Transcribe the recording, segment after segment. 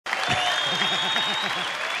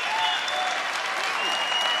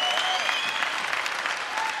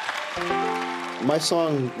My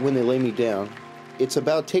song, When They Lay Me Down, it's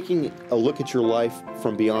about taking a look at your life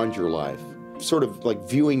from beyond your life, sort of like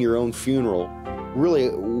viewing your own funeral. Really,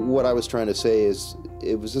 what I was trying to say is,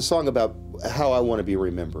 it was a song about how I want to be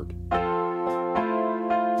remembered.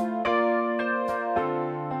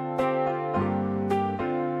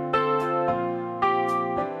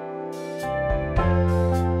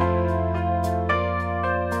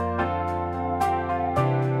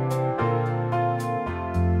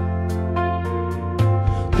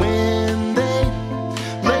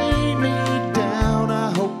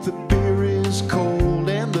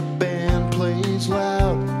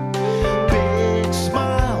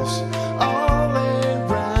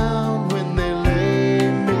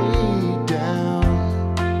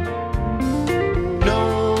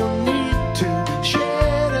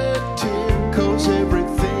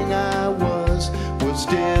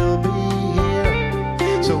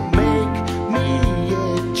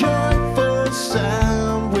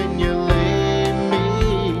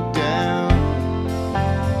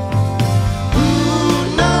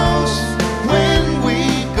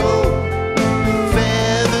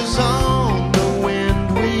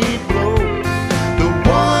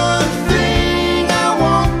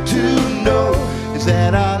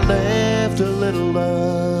 That I left a little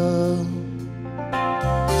love.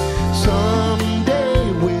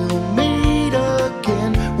 Someday we'll meet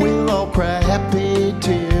again, we'll all cry happy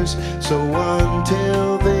tears. So